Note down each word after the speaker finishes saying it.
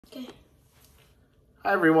Okay.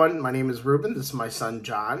 Hi everyone, my name is Ruben, this is my son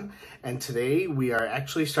John, and today we are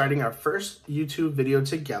actually starting our first YouTube video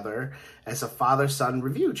together as a father-son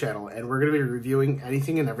review channel, and we're going to be reviewing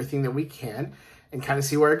anything and everything that we can and kind of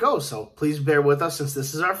see where it goes. So please bear with us since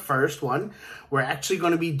this is our first one. We're actually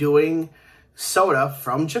going to be doing soda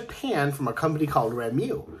from Japan from a company called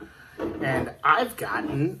Ramune, and I've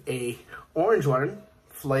gotten a orange one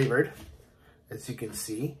flavored, as you can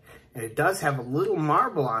see, and it does have a little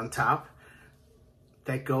marble on top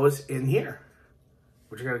that goes in here.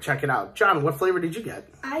 We're just gonna check it out. John, what flavor did you get?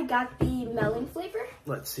 I got the melon flavor.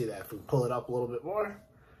 Let's see that if we pull it up a little bit more.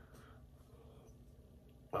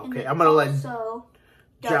 Okay, And I'm gonna let also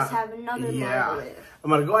does John have another marble in it. I'm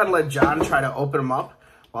gonna go ahead and let John try to open them up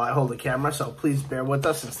while I hold the camera. So please bear with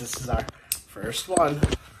us since this is our first one.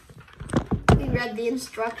 We read the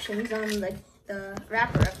instructions on the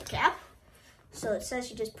wrapper of the cap. So it says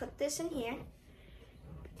you just put this in here,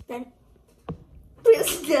 then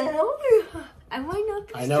twist down. I might not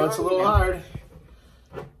be I know it's a little enough. hard.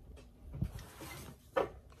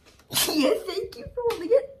 Yeah, thank you for holding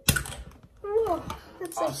it. Whoa,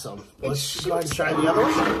 that's Awesome. Like, Let's go ahead and try the other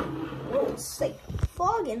one. oh, it's like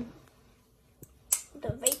fogging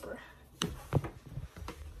the vapor.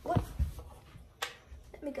 What?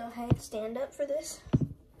 Let me go ahead and stand up for this.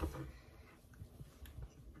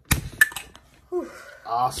 Whew.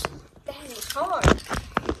 Awesome. That is hard.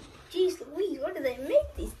 Jeez Louise, where do they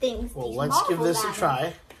make these things? Well, these let's give this a marbles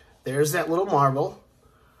try. There's that little marble.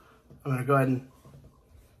 I'm gonna go ahead and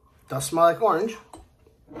does smell like orange.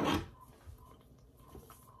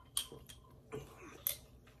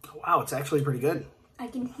 Wow, it's actually pretty good. I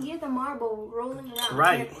can hear the marble rolling around.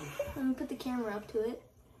 Right. Let me put the camera up to it.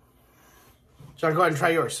 John, go ahead and try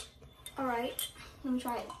yours. All right, let me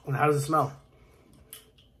try it. And how does it smell?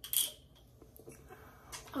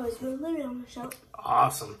 Oh, it's really good on the shelf.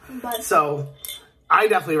 Awesome. But So, I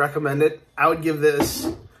definitely recommend it. I would give this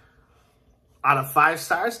out of 5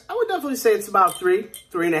 stars. I would definitely say it's about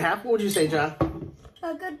 3.5. What would you say, John?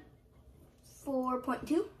 a good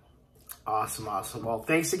 4.2. Awesome, awesome. Well,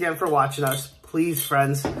 thanks again for watching us. Please,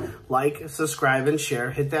 friends, like, subscribe, and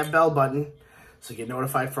share. Hit that bell button so you get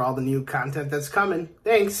notified for all the new content that's coming.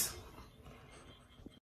 Thanks.